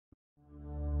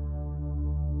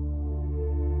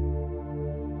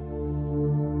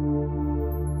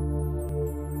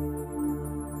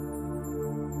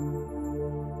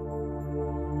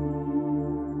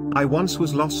I once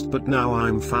was lost but now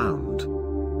I'm found.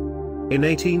 In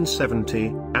 1870,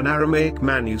 an Aramaic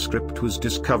manuscript was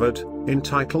discovered,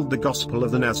 entitled The Gospel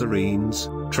of the Nazarenes,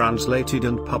 translated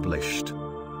and published.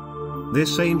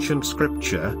 This ancient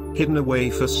scripture, hidden away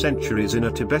for centuries in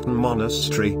a Tibetan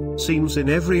monastery, seems in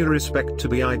every respect to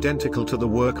be identical to the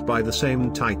work by the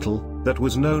same title, that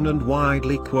was known and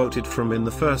widely quoted from in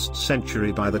the 1st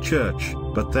century by the Church,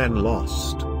 but then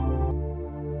lost.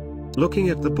 Looking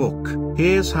at the book,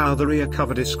 here's how the rear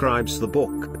cover describes the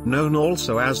book, known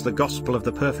also as the Gospel of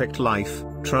the Perfect Life,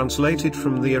 translated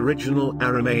from the original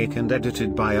Aramaic and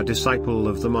edited by a disciple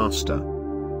of the Master.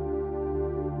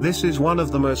 This is one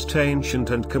of the most ancient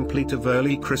and complete of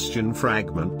early Christian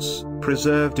fragments,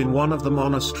 preserved in one of the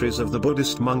monasteries of the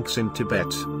Buddhist monks in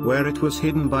Tibet, where it was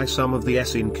hidden by some of the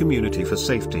Essene community for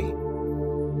safety.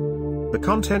 The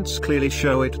contents clearly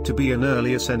show it to be an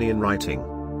early Essenian writing.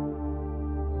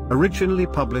 Originally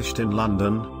published in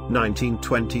London,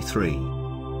 1923.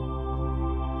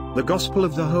 The Gospel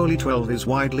of the Holy 12 is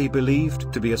widely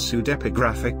believed to be a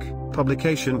pseudepigraphic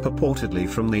publication purportedly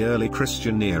from the early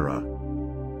Christian era.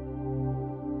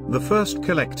 The first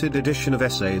collected edition of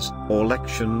essays, or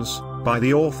lections, by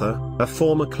the author, a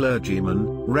former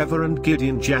clergyman, Reverend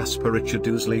Gideon Jasper Richard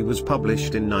Ouseley, was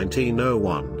published in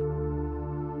 1901.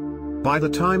 By the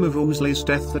time of Ouseley's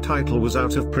death the title was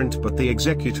out of print, but the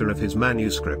executor of his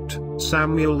manuscript,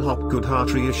 Samuel Hopgood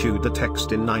Hart, reissued the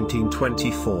text in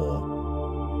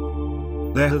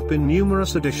 1924. There have been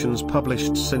numerous editions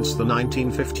published since the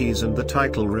 1950s and the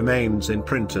title remains in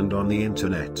print and on the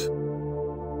internet.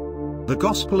 The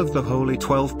Gospel of the Holy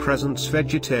 12 presents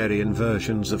vegetarian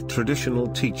versions of traditional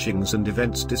teachings and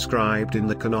events described in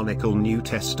the canonical New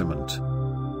Testament.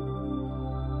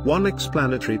 One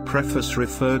explanatory preface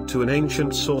referred to an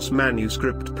ancient source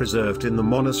manuscript preserved in the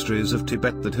monasteries of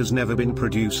Tibet that has never been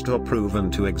produced or proven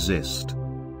to exist.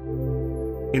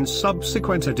 In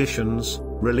subsequent editions,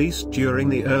 released during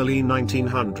the early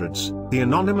 1900s, the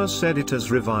anonymous editors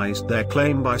revised their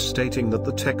claim by stating that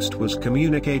the text was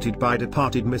communicated by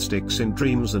departed mystics in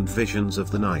dreams and visions of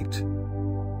the night.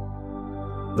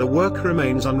 The work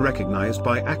remains unrecognized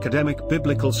by academic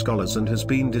biblical scholars and has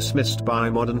been dismissed by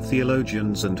modern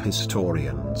theologians and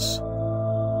historians.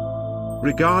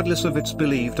 Regardless of its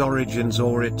believed origins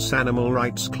or its animal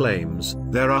rights claims,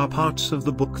 there are parts of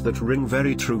the book that ring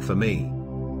very true for me.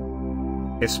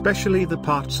 Especially the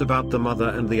parts about the mother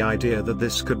and the idea that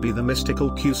this could be the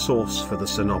mystical cue source for the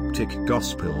synoptic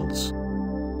gospels.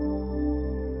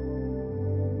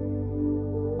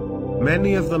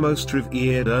 Many of the most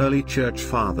revered early church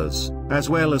fathers, as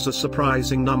well as a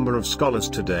surprising number of scholars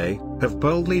today, have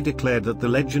boldly declared that the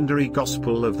legendary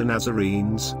Gospel of the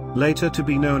Nazarenes, later to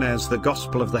be known as the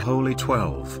Gospel of the Holy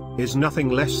 12, is nothing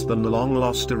less than the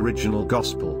long-lost original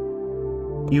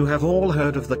Gospel. You have all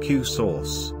heard of the cue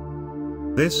source.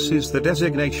 This is the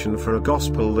designation for a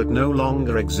gospel that no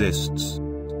longer exists,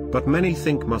 but many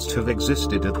think must have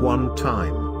existed at one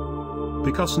time.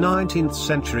 Because 19th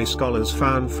century scholars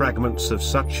found fragments of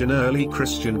such an early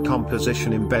Christian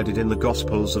composition embedded in the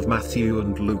Gospels of Matthew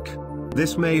and Luke,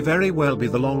 this may very well be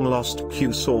the long-lost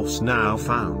cue source now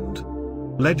found.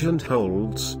 Legend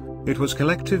holds, it was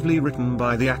collectively written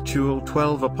by the actual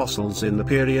 12 apostles in the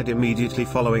period immediately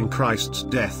following Christ's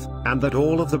death, and that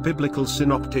all of the biblical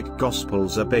synoptic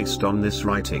gospels are based on this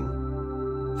writing.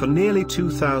 For nearly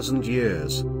 2,000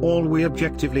 years, all we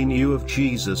objectively knew of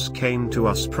Jesus came to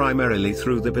us primarily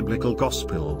through the biblical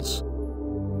gospels.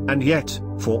 And yet,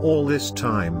 for all this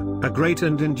time, a great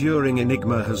and enduring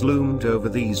enigma has loomed over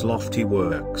these lofty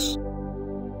works.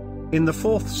 In the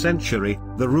 4th century,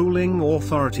 the ruling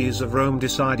authorities of Rome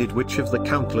decided which of the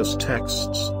countless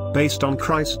texts, based on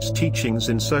Christ's teachings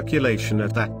in circulation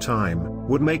at that time,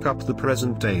 would make up the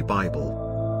present-day Bible.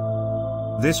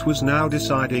 This was now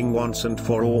deciding once and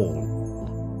for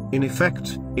all. In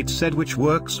effect, it said which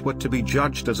works were to be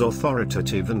judged as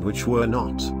authoritative and which were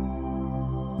not.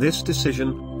 This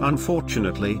decision,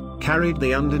 unfortunately, carried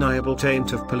the undeniable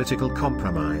taint of political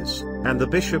compromise, and the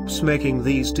bishops making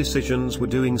these decisions were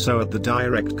doing so at the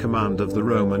direct command of the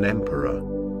Roman Emperor.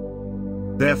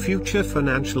 Their future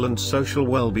financial and social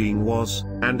well-being was,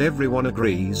 and everyone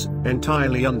agrees,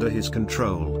 entirely under his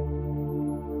control.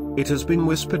 It has been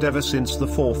whispered ever since the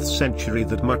 4th century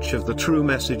that much of the true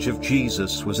message of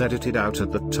Jesus was edited out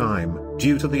at that time,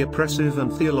 due to the oppressive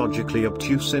and theologically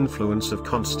obtuse influence of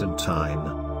Constantine.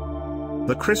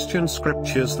 The Christian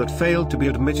scriptures that failed to be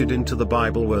admitted into the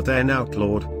Bible were then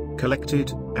outlawed,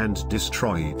 collected, and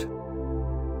destroyed.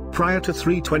 Prior to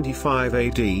 325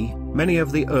 AD, many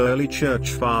of the early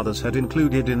church fathers had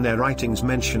included in their writings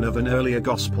mention of an earlier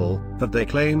gospel that they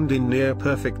claimed in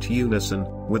near-perfect unison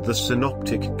with the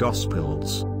synoptic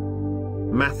gospels.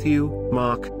 Matthew,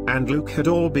 Mark, and Luke had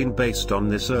all been based on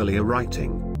this earlier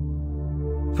writing.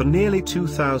 For nearly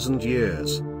 2,000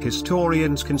 years,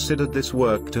 historians considered this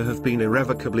work to have been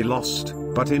irrevocably lost,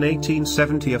 but in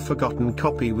 1870 a forgotten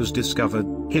copy was discovered,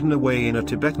 hidden away in a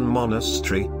Tibetan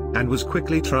monastery, and was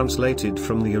quickly translated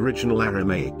from the original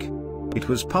Aramaic. It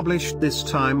was published this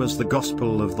time as the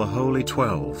Gospel of the Holy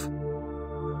 12.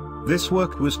 This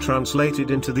work was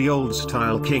translated into the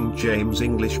Old-style King James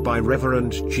English by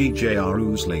Reverend G.J.R.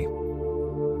 Ouseley.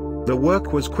 The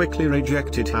work was quickly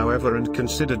rejected, however, and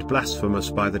considered blasphemous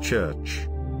by the Church.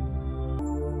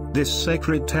 This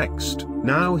sacred text,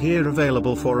 now here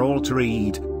available for all to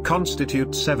read,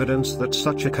 constitutes evidence that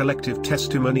such a collective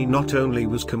testimony not only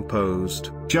was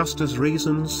composed, just as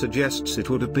reason suggests it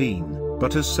would have been,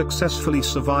 but has successfully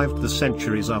survived the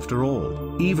centuries after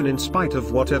all, even in spite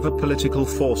of whatever political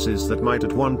forces that might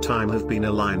at one time have been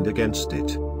aligned against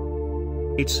it.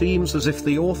 It seems as if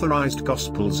the authorized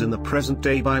Gospels in the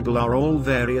present-day Bible are all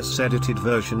various edited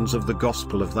versions of the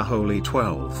Gospel of the Holy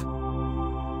 12.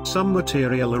 Some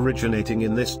material originating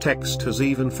in this text has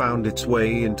even found its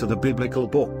way into the biblical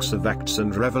books of Acts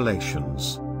and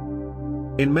Revelations.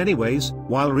 In many ways,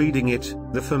 while reading it,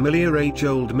 the familiar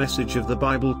age-old message of the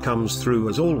Bible comes through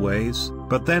as always,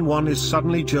 but then one is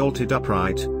suddenly jolted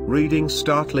upright, reading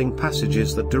startling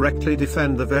passages that directly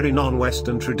defend the very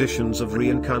non-Western traditions of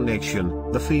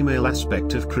reincarnation, the female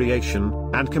aspect of creation,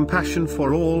 and compassion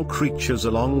for all creatures,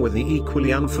 along with the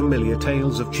equally unfamiliar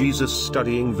tales of Jesus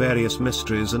studying various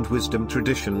mysteries and wisdom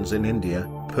traditions in India,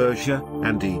 Persia,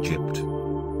 and Egypt.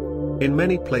 In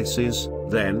many places,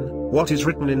 then, what is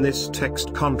written in this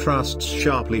text contrasts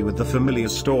sharply with the familiar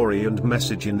story and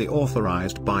message in the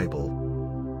authorized Bible.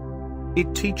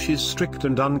 It teaches strict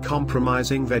and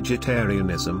uncompromising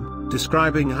vegetarianism,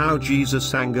 describing how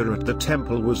Jesus' anger at the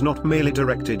temple was not merely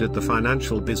directed at the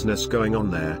financial business going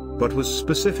on there, but was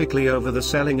specifically over the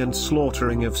selling and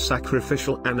slaughtering of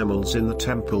sacrificial animals in the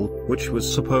temple, which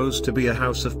was supposed to be a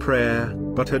house of prayer,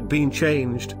 but had been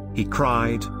changed, he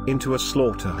cried, into a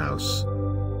slaughterhouse.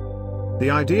 The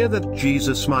idea that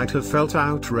Jesus might have felt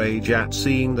outrage at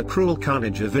seeing the cruel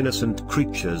carnage of innocent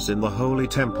creatures in the Holy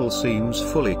Temple seems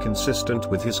fully consistent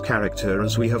with his character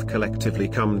as we have collectively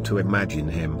come to imagine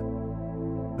him.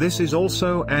 This is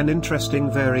also an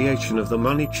interesting variation of the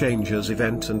money changers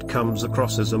event and comes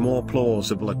across as a more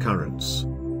plausible occurrence.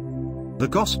 The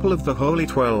Gospel of the Holy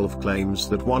 12 claims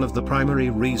that one of the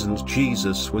primary reasons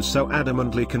Jesus was so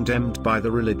adamantly condemned by the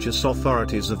religious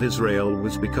authorities of Israel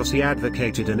was because he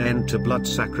advocated an end to blood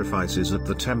sacrifices at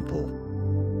the temple.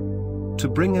 To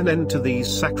bring an end to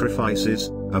these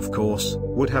sacrifices, of course,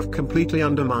 would have completely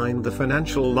undermined the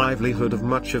financial livelihood of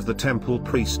much of the temple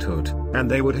priesthood,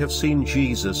 and they would have seen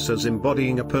Jesus as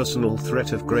embodying a personal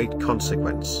threat of great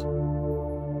consequence.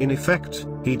 In effect,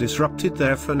 he disrupted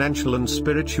their financial and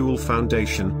spiritual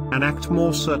foundation, an act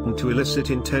more certain to elicit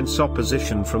intense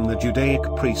opposition from the Judaic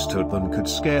priesthood than could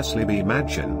scarcely be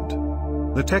imagined.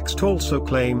 The text also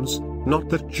claims, not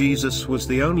that Jesus was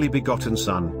the only begotten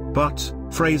Son, but,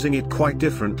 phrasing it quite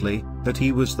differently, that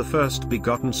he was the first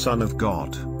begotten Son of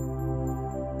God.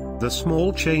 The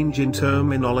small change in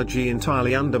terminology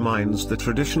entirely undermines the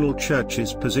traditional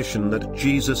church's position that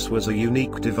Jesus was a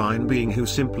unique divine being who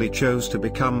simply chose to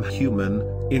become human.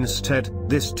 Instead,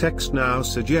 this text now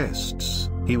suggests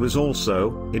he was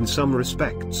also, in some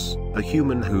respects, a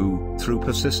human who, through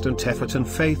persistent effort and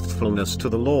faithfulness to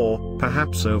the law,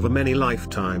 perhaps over many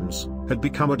lifetimes, had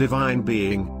become a divine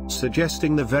being,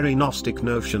 suggesting the very Gnostic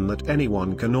notion that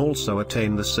anyone can also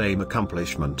attain the same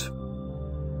accomplishment.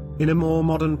 In a more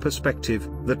modern perspective,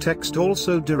 the text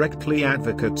also directly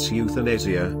advocates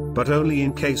euthanasia, but only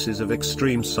in cases of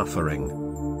extreme suffering.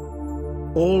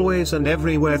 Always and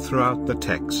everywhere throughout the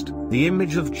text, the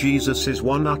image of Jesus is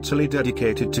one utterly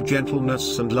dedicated to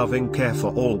gentleness and loving care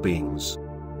for all beings.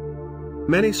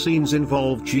 Many scenes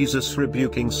involve Jesus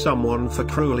rebuking someone for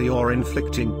cruelly or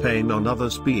inflicting pain on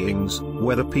others' beings,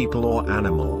 whether people or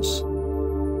animals.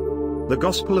 The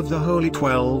Gospel of the Holy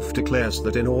 12 declares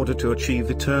that in order to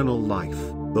achieve eternal life,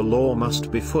 the law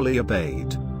must be fully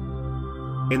obeyed.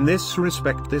 In this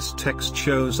respect, this text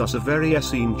shows us a very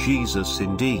Essene Jesus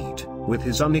indeed, with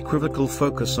his unequivocal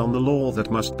focus on the law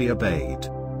that must be obeyed.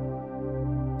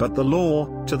 But the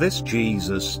law, to this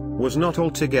Jesus, was not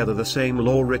altogether the same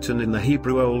law written in the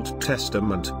Hebrew Old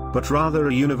Testament, but rather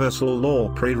a universal law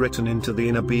pre-written into the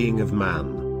inner being of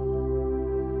man.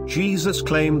 Jesus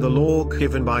claimed the law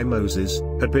given by Moses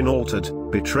had been altered,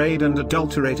 betrayed and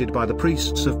adulterated by the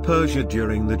priests of Persia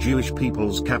during the Jewish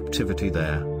people's captivity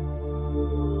there.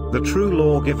 The true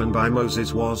law given by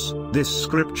Moses was, this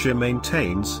scripture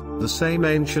maintains, the same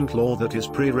ancient law that is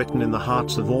pre-written in the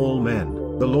hearts of all men,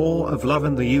 the law of love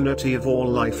and the unity of all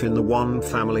life in the one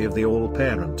family of the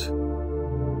All-Parent.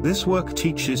 This work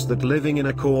teaches that living in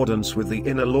accordance with the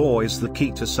inner law is the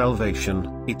key to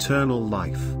salvation, eternal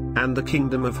life, and the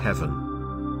kingdom of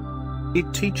heaven.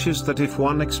 It teaches that if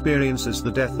one experiences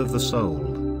the death of the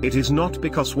soul, it is not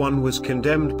because one was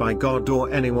condemned by God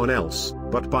or anyone else,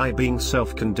 but by being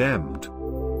self-condemned.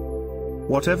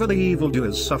 Whatever the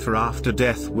evildoers suffer after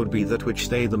death would be that which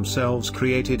they themselves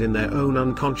created in their own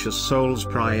unconscious souls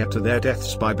prior to their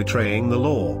deaths by betraying the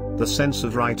law, the sense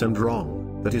of right and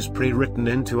wrong, that is pre-written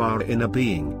into our inner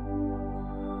being.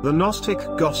 The Gnostic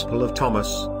Gospel of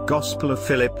Thomas, Gospel of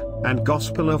Philip, and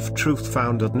Gospel of Truth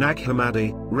found at Nag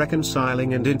Hammadi,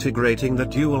 reconciling and integrating the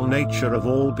dual nature of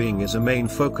all being is a main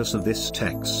focus of this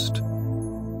text.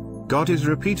 God is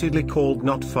repeatedly called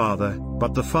not Father,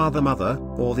 but the Father-Mother,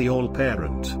 or the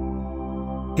All-Parent.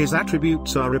 His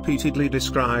attributes are repeatedly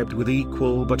described with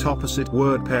equal but opposite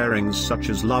word pairings such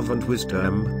as love and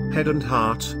wisdom, head and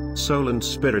heart, soul and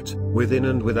spirit, within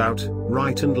and without,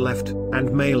 right and left,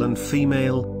 and male and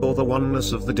female, or the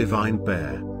oneness of the divine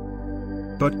pair.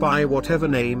 But by whatever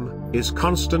name, is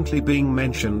constantly being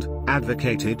mentioned,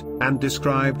 advocated, and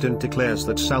described and declares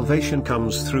that salvation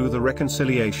comes through the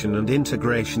reconciliation and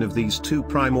integration of these two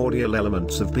primordial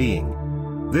elements of being.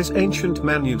 This ancient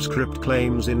manuscript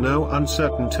claims in no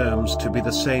uncertain terms to be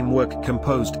the same work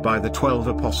composed by the 12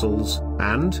 apostles,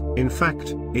 and, in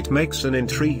fact, it makes an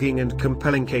intriguing and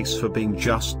compelling case for being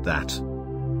just that.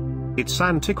 Its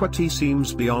antiquity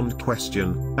seems beyond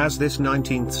question, as this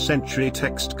 19th century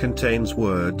text contains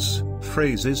words,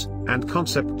 phrases, and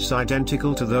concepts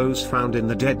identical to those found in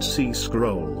the Dead Sea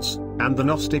Scrolls, and the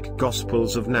Gnostic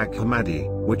Gospels of Nag Hammadi,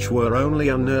 which were only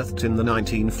unearthed in the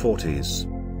 1940s.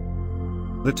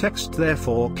 The text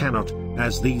therefore cannot,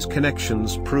 as these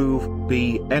connections prove,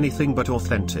 be anything but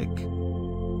authentic.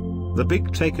 The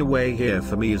big takeaway here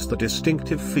for me is the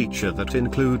distinctive feature that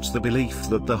includes the belief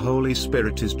that the Holy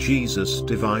Spirit is Jesus'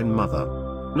 Divine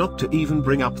Mother. Not to even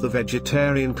bring up the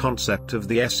vegetarian concept of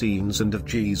the Essenes and of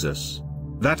Jesus.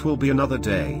 That will be another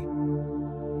day.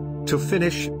 To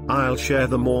finish, I'll share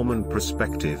the Mormon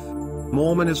perspective.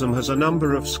 Mormonism has a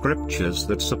number of scriptures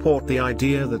that support the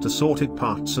idea that assorted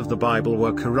parts of the Bible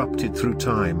were corrupted through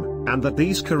time, and that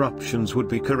these corruptions would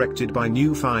be corrected by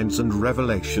new finds and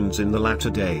revelations in the latter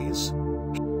days.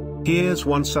 Here's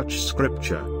one such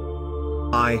scripture.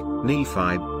 I,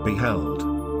 Nephi, beheld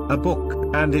a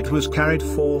book, and it was carried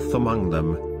forth among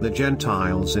them, the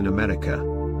Gentiles in America.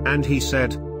 And he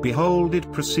said, Behold, it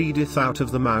proceedeth out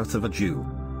of the mouth of a Jew.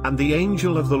 And the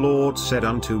angel of the Lord said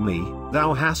unto me,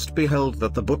 Thou hast beheld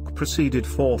that the book proceeded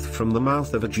forth from the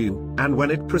mouth of a Jew, and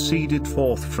when it proceeded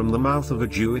forth from the mouth of a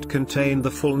Jew it contained the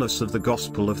fullness of the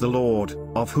gospel of the Lord,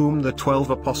 of whom the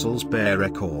 12 apostles bear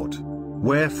record.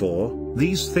 Wherefore,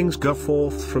 these things go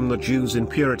forth from the Jews in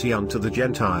purity unto the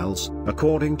Gentiles,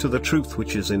 according to the truth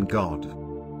which is in God.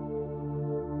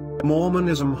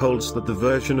 Mormonism holds that the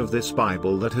version of this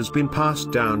Bible that has been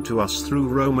passed down to us through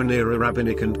Roman-era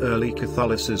Rabbinic and early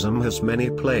Catholicism has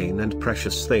many plain and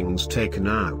precious things taken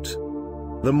out.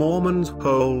 The Mormons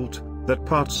hold that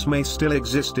parts may still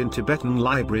exist in Tibetan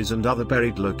libraries and other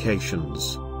buried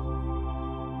locations.